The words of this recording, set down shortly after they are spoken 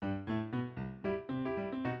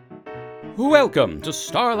Welcome to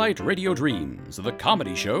Starlight Radio Dreams, the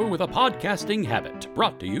comedy show with a podcasting habit,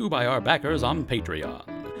 brought to you by our backers on Patreon.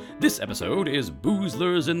 This episode is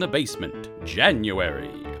Boozlers in the Basement,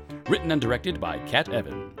 January. Written and directed by Kat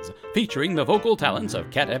Evans, featuring the vocal talents of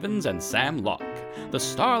Kat Evans and Sam Locke. The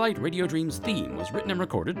Starlight Radio Dreams theme was written and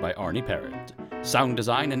recorded by Arnie Parrott. Sound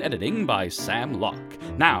design and editing by Sam Locke.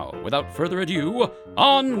 Now, without further ado,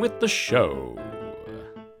 on with the show.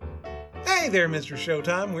 Hey there, Mr.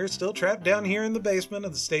 Showtime. We're still trapped down here in the basement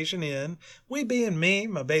of the station inn. We being me,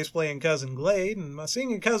 my bass-playing cousin Glade, and my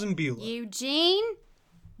singing cousin Beulah. Eugene?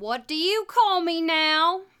 What do you call me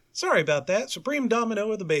now? Sorry about that. Supreme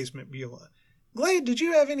Domino of the basement, Beulah. Glade, did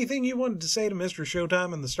you have anything you wanted to say to Mr.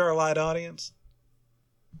 Showtime and the Starlight audience?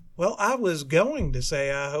 Well, I was going to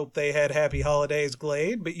say I hope they had happy holidays,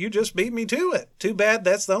 Glade, but you just beat me to it. Too bad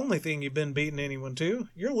that's the only thing you've been beating anyone to.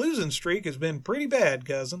 Your losing streak has been pretty bad,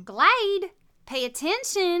 cousin. Glade, pay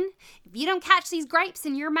attention. If you don't catch these grapes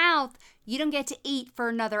in your mouth, you don't get to eat for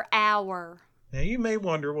another hour. Now, you may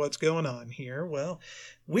wonder what's going on here. Well,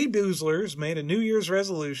 we Boozlers made a New Year's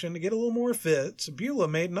resolution to get a little more fit, so Beulah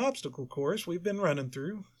made an obstacle course we've been running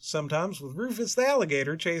through, sometimes with Rufus the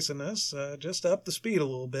alligator chasing us, just to up the speed a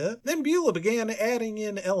little bit. Then Beulah began adding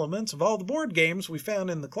in elements of all the board games we found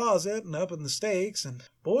in the closet and up in the stakes, and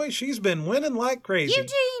boy, she's been winning like crazy.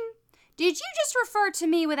 Eugene, did you just refer to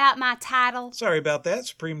me without my title? Sorry about that,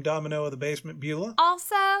 Supreme Domino of the basement, Beulah.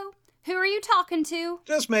 Also, who are you talking to?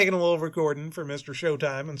 Just making a little recording for Mr.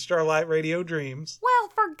 Showtime and Starlight Radio Dreams. Well,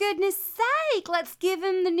 for goodness sake, let's give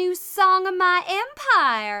him the new song of my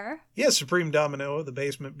empire. Yes, Supreme Domino of the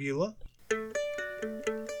basement, Beulah.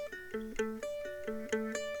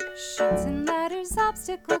 Chutes and ladders,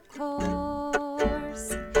 obstacle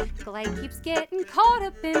course. Glade keeps getting caught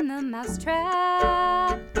up in the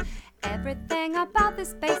mousetrap. Everything about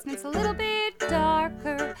this basement's a little bit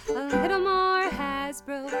darker, a little more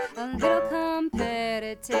Hasbro, a little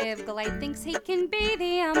competitive. Glade thinks he can be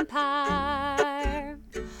the umpire,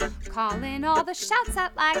 calling all the shots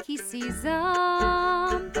out like he sees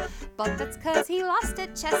them. But that's 'cause he lost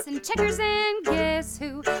at chess and checkers and guess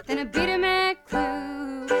who? Then I beat him at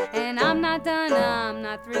Clue. And I'm not done, I'm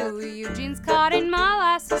not through. Eugene's caught in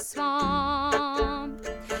molasses swamp.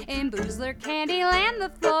 In Boozler Candyland, the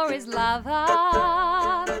floor is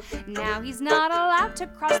lava. Now he's not allowed to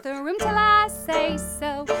cross the room till I say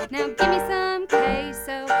so. Now give me some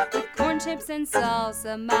queso with corn chips and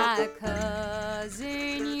salsa. My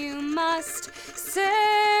cousin, you must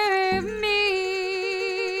serve me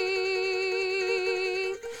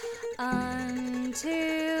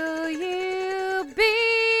until you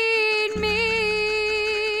beat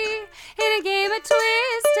me in a game of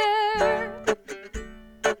Twister.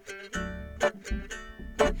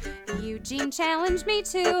 Eugene challenged me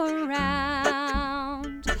to a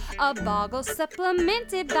round, a boggle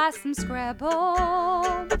supplemented by some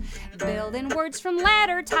Scrabble. Building words from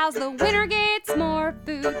letter tiles, the winner gets more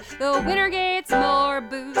food, the winner gets more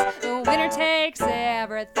booze, the winner takes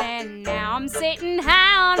everything. Now I'm sitting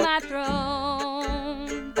high on my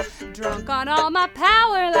throne, drunk on all my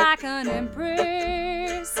power like an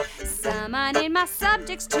empress. Summoning my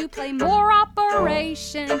subjects to play more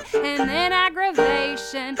operation, and then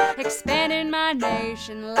aggravation, expanding my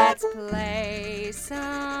nation. Let's play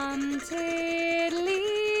some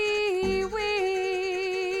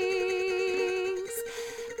tiddlywinks,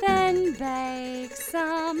 then bake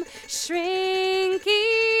some shrinky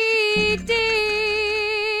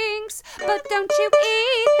dinks. But don't you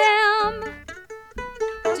eat them.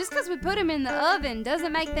 Just 'cause we put them in the oven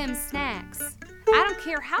doesn't make them snacks. I don't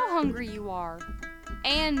care how hungry you are.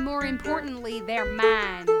 And more importantly, they're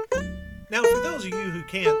mine. Now, for those of you who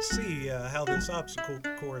can't see how this obstacle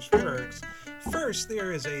course works, first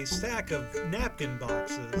there is a stack of napkin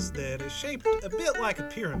boxes that is shaped a bit like a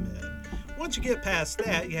pyramid. Once you get past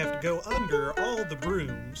that, you have to go under all the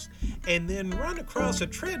brooms and then run across a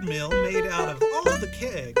treadmill made out of all the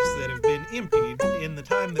kegs that have been emptied in the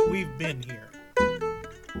time that we've been here.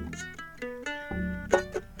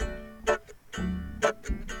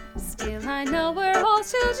 Still, I know we're all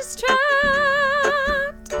still just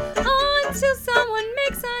trapped until someone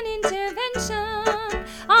makes an intervention.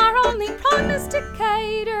 Our only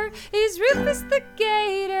prognosticator is Rufus the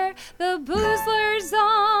Gator. The Boozlers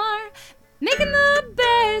are making the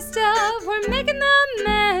best of, we're making the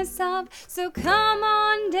mess of. So come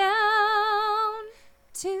on down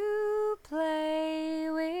to play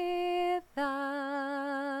with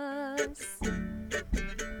us.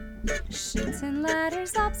 Chutes and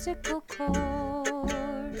ladders, obstacle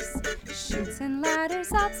course. Chutes and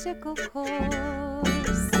ladders, obstacle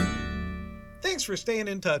course. Thanks for staying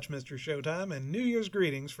in touch, Mr. Showtime, and New Year's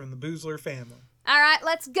greetings from the Boozler family. All right,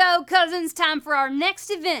 let's go, cousins. Time for our next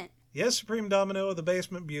event. Yes, Supreme Domino of the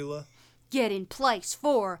Basement Beulah. Get in place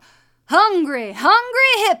for Hungry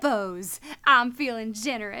Hippos. I'm feeling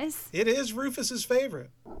generous. It is Rufus's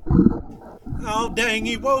favorite. Oh, dang,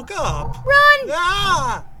 he woke up. Run!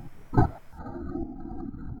 Ah!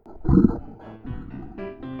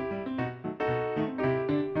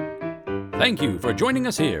 Thank you for joining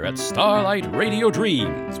us here at Starlight Radio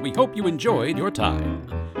Dreams. We hope you enjoyed your time.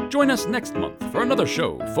 Join us next month for another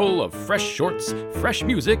show full of fresh shorts, fresh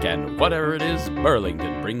music, and whatever it is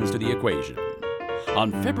Burlington brings to the equation.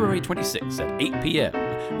 On February 26th at 8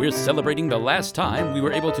 p.m., we're celebrating the last time we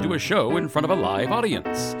were able to do a show in front of a live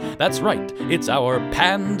audience. That's right, it's our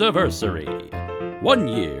Pandiversary. 1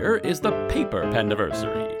 year is the paper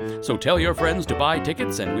Pandiversary. So tell your friends to buy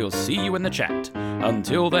tickets and we'll see you in the chat.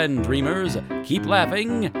 Until then, dreamers, keep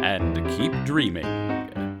laughing and keep dreaming.